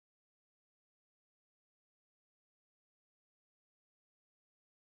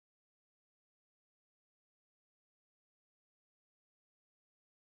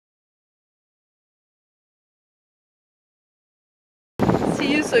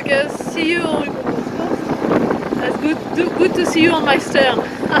you, sucker. See you. That's good to see you on my stern.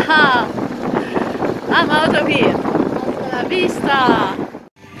 Haha. I'm out of here. Hasta la vista.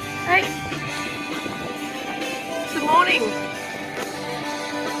 Hey. It's the morning.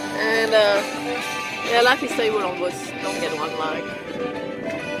 And yeah, life is stable on boats. Don't get one mark.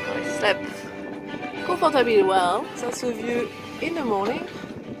 I slept comfortably well. That's a view in the morning.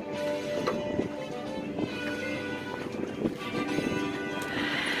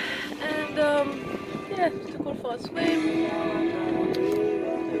 And yeah, to go for a swim.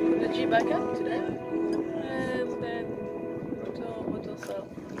 Put the G back up today. And then motor sail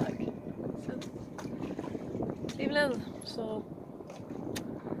back. Cleveland. So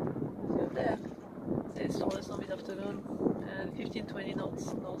there. It's stormy mid-afternoon and 15-20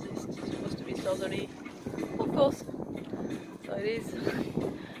 knots northeast. It's supposed to be southerly, of course. So it is.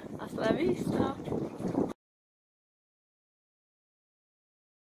 Hasta la vista.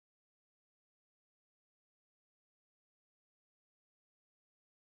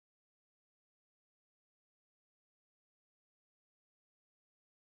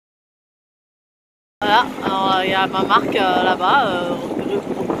 Voilà, alors il y a ma marque là-bas,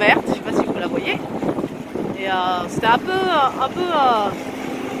 verte, je sais pas si vous la voyez. Et c'était un peu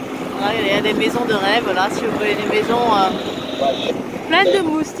voilà, il y a des maisons de rêve là, si vous voulez, des maisons pleines de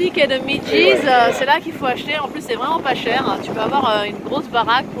moustiques et de midges, c'est là qu'il faut acheter. En plus c'est vraiment pas cher, tu peux avoir une grosse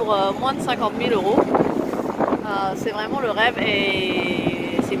baraque pour moins de 50 000 €. C'est vraiment le rêve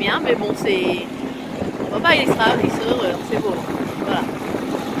et c'est bien, mais bon, c'est... Papa il sera heureux, c'est beau. Voilà.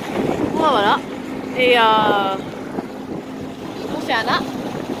 Bon voilà. Et Luciana.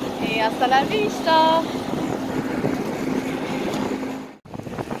 Et hasta la vista.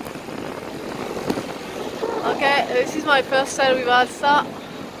 Okay, this is my first sail with Hasta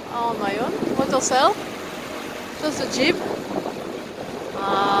on my own. Motor sail. Just a jib.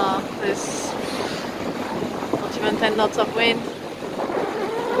 There's not even 10 knots of wind.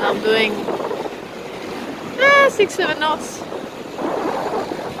 And I'm doing 6-7 knots.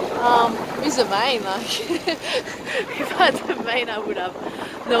 With the main, like if I had the main I would have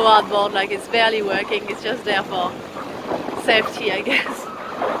no hardboard, like it's barely working, it's just there for safety I guess.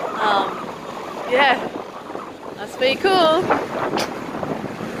 Yeah, that's pretty cool.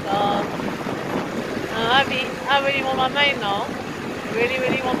 So I'm happy. I really want my main now.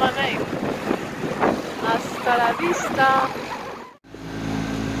 Really want my main. Hasta la vista.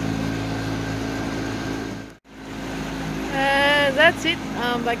 And that's it.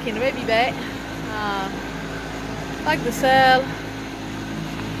 I'm back in Raby Bay. Back the sail.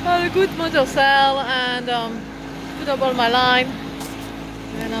 Got a good motor sail and put up all my line.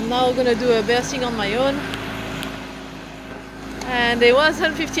 And I'm now gonna do a berthing on my own. And it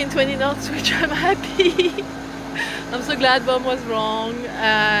wasn't 15-20 knots, which I'm happy. I'm so glad Bob was wrong.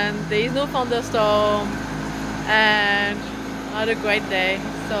 And there is no thunderstorm. And I had a great day.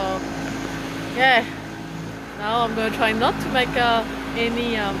 So yeah. Now I'm going to try not to make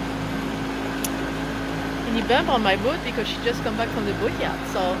any bump on my boat because she just come back from the boatyard.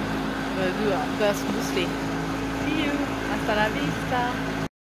 So I'm going to do a burst smoothly. See you. Hasta la vista.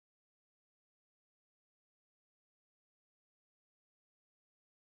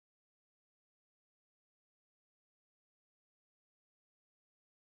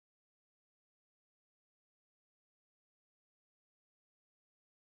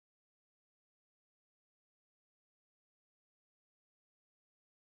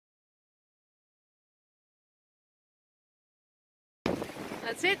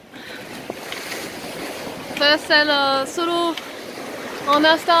 That's it. First sail solo on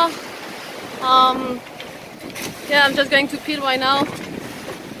Hasta. Yeah, I'm just going to peel right now. I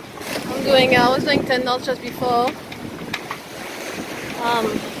was doing 10 knots just before. I'm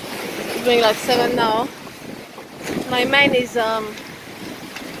doing like 7 now. My main is 7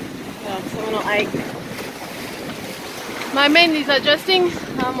 or 8. My main is adjusting.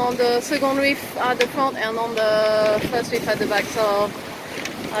 I'm on the second reef at the front and on the first reef at the back. So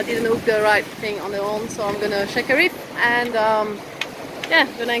I didn't hook the right thing on the horn, so I'm gonna shake a reef and yeah,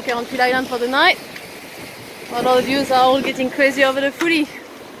 gonna anchor on Peel Island for the night. But all the views are all getting crazy over the footy.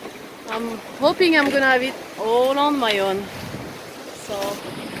 I'm hoping I'm gonna have it all on my own. So,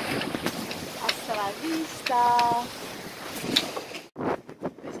 hasta la vista.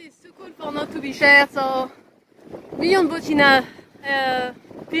 This is too cool for not to be shared, so beyond Botina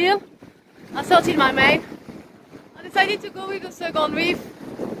Peel, I sorted my main. I decided to go with the second reef.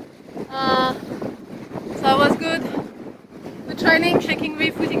 So it was good. Good training, shaking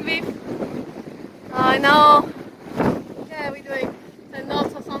reef, footing reef. Now, yeah, we're doing 10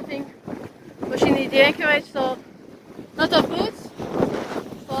 knots or something. Pushing the anchorage, so lot of boots.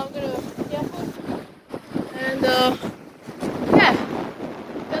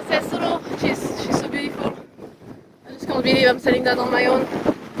 I'm sailing that on my own.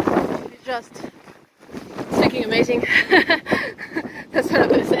 It's just freaking amazing. That's what I'm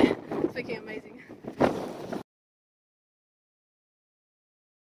gonna say. It's freaking amazing.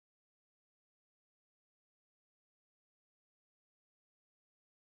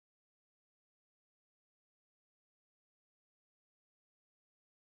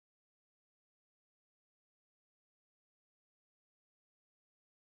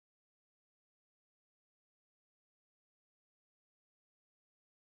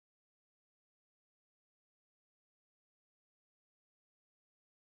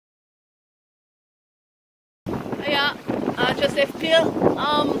 Yeah, I just left Peel.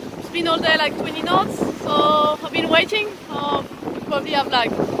 It's been all day like 20 knots, so I've been waiting. Probably have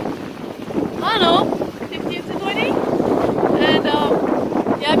like, I don't know, 15 to 20. And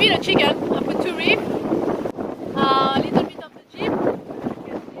yeah, I beat a chicken. I put 2 ribs, a little bit of the jib,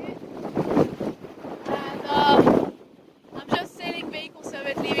 and I'm just sailing very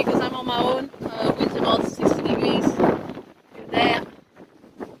conservatively because I'm on my own. Wind's about 60 degrees. There.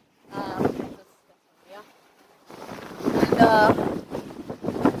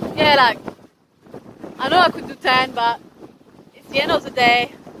 Yeah, like, I know I could do 10, but it's the end of the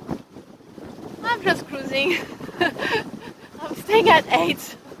day. I'm just cruising. I'm staying at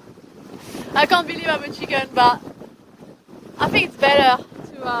 8. I can't believe I'm a chicken, but I think it's better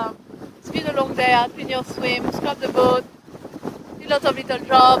to, it's been a long day. I had plenty of swim, scrub the boat, do lots of little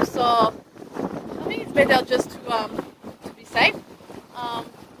jobs, so I think it's better just to be safe. And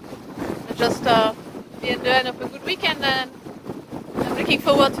just be at the end of a good weekend, and I'm looking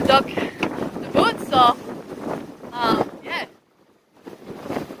forward to dock the boat, so yeah.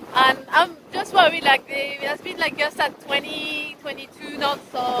 And I'm just worried, like it has been like just at 20, 22 knots,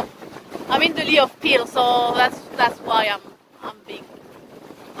 so I'm in the lee of Peel, so that's why I'm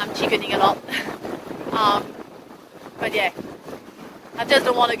chickening a lot. But yeah, I just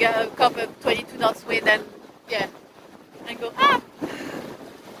don't want to get a couple of 22 knots wind and yeah, and go ah.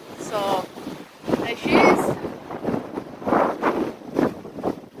 So there she is.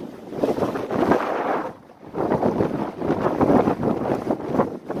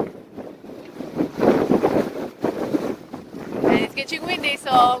 It's getting windy, so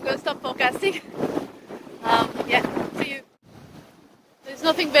I'm going to stop forecasting. Yeah, see you. There's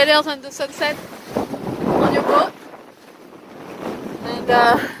nothing better than the sunset on your boat. And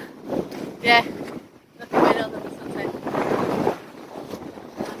yeah, nothing better than the sunset.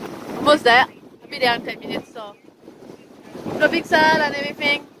 Almost there. I'll be there in 10 minutes, so flopping sail and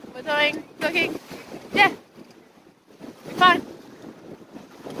everything, motoring, cooking. Yeah, be fine.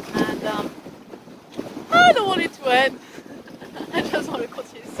 And I don't want it to end. I just want to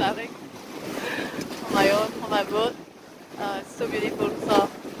continue sailing on my own, on my boat. It's so beautiful, so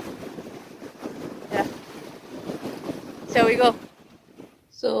yeah. Shall we go?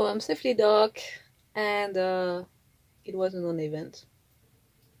 So I'm safely docked, and it was a non-event.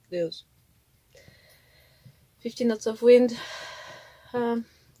 There was 15 knots of wind,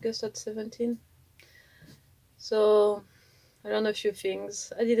 gust at 17. So I learned a few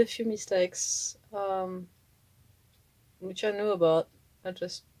things. I did a few mistakes, which I knew about. I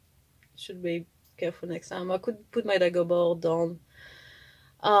just should be careful next time. I could put my dagger board down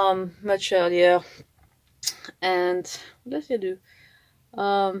much earlier. And what did I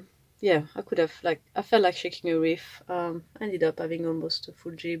do? Yeah, I could have, like, I felt like shaking a reef. Ended up having almost a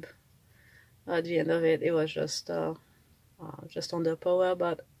full jib. At the end of it, it was just under power,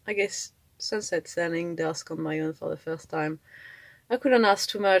 but I guess sunset sailing dusk on my own for the first time, I couldn't ask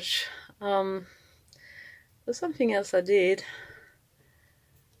too much. There's something else I did.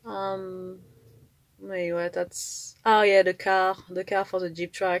 Anyway, that's, oh yeah, the car for the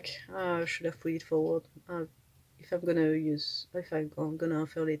jeep track. I should have put it forward. If I'm gonna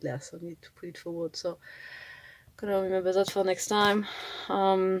unfurl it less, I need to put it forward, so I'm gonna remember that for next time.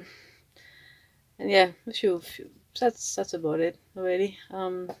 And yeah, that's about it already.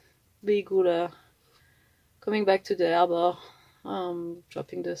 Big cooler, coming back to the harbor,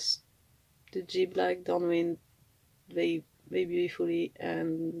 dropping the jib like downwind very beautifully,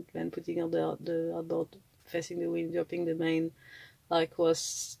 and then putting on the outboard facing the wind, dropping the main, like,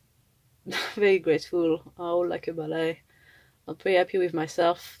 was very graceful, all like a ballet. I'm pretty happy with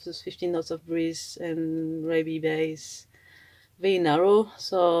myself. Those 15 knots of breeze, and Raby Bay is very narrow,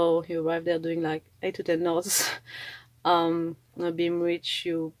 so you arrive there doing like 8 to 10 knots. On a beam reach,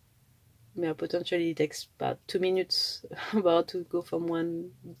 potentially it takes about 2 minutes about to go from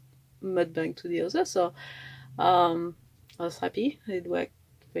one mud bank to the other, so I was happy. It worked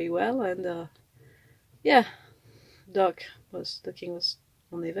very well, and yeah, docking was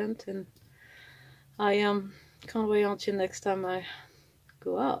on the event, and I can't wait until next time I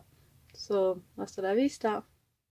go out. So, hasta la vista.